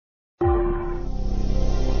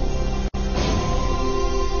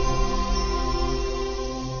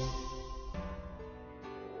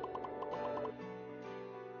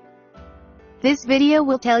This video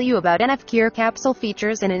will tell you about NF Cure capsule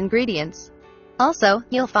features and ingredients. Also,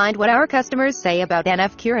 you'll find what our customers say about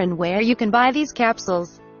NF Cure and where you can buy these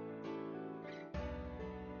capsules.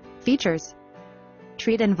 Features: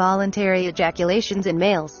 treat involuntary ejaculations in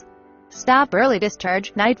males, stop early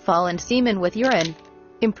discharge, nightfall and semen with urine,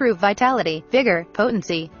 improve vitality, vigor,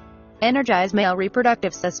 potency, energize male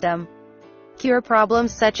reproductive system, cure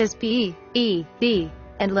problems such as PED,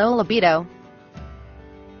 and low libido,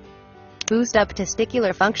 boost up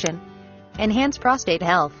testicular function, enhance prostate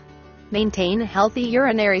health, maintain healthy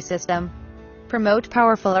urinary system, promote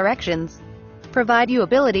powerful erections, provide you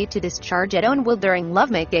ability to discharge at own will during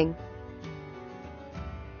lovemaking,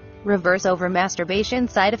 reverse over masturbation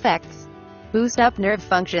side effects, boost up nerve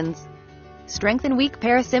functions, strengthen weak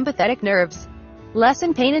parasympathetic nerves,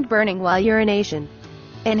 lessen pain and burning while urination,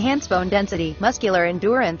 enhance bone density, muscular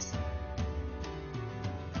endurance.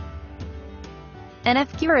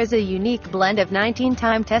 NF Cure is a unique blend of 19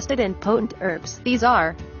 time-tested and potent herbs. These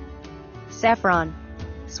are saffron,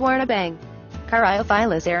 swarnabang,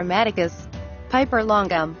 Caryophyllus aromaticus, Piper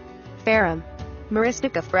longum, Ferrum,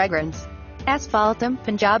 Myristica fragrans, Asphaltum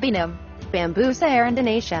punjabinum, Bambusa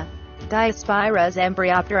arundinacea, Diospyros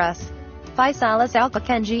embryopterus, Physalis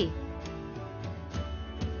alkakenji,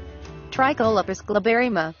 Tricholepis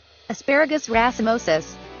glaberrima, Asparagus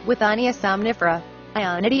racemosus, Withania somnifera,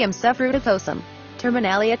 Ionidium subfruticosum,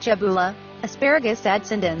 Terminalia chabula, Asparagus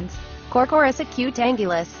adscendens, Corchorus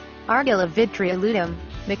acutangulus, Argilla vitrioludum,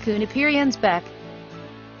 Mecuniperians beck.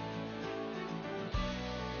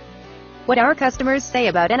 What our customers say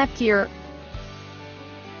about NF Cure.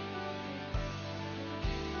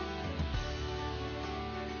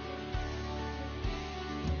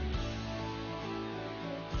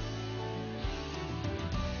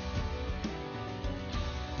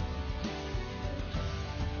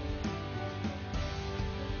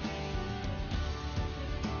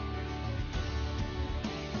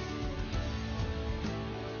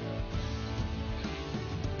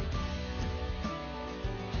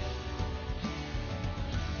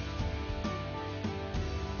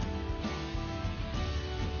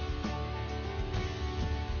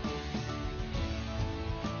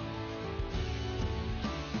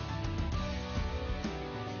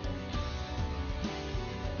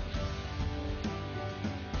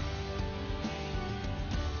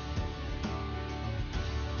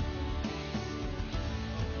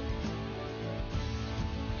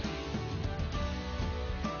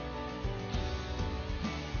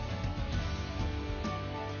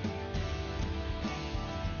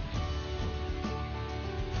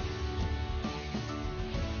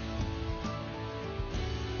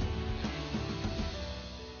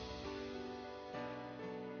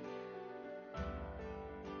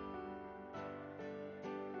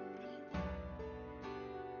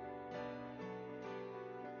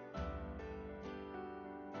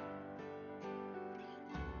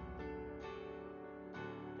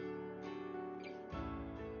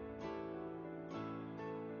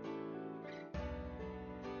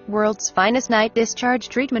 World's finest night discharge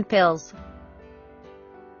treatment pills.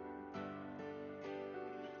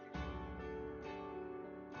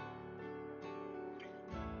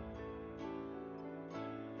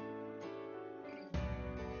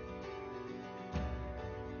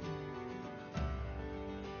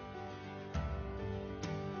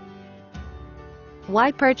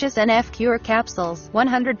 Why purchase NF Cure capsules?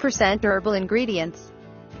 100% herbal ingredients.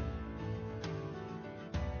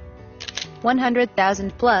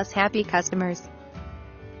 100,000 plus happy customers.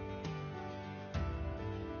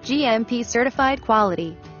 GMP certified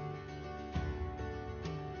quality.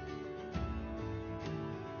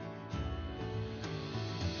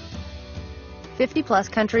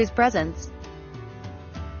 +50 countries presence.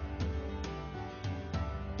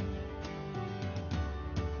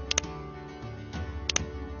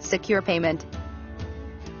 Secure payment.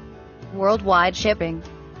 Worldwide shipping.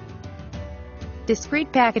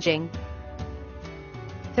 Discreet packaging.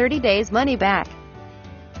 30 days money back.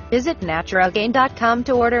 Visit naturalgain.com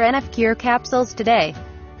to order NF Cure capsules today.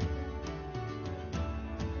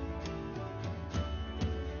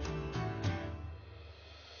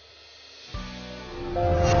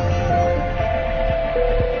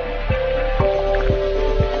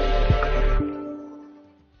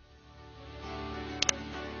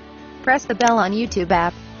 Press the bell on YouTube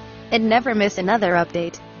app and never miss another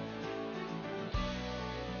update.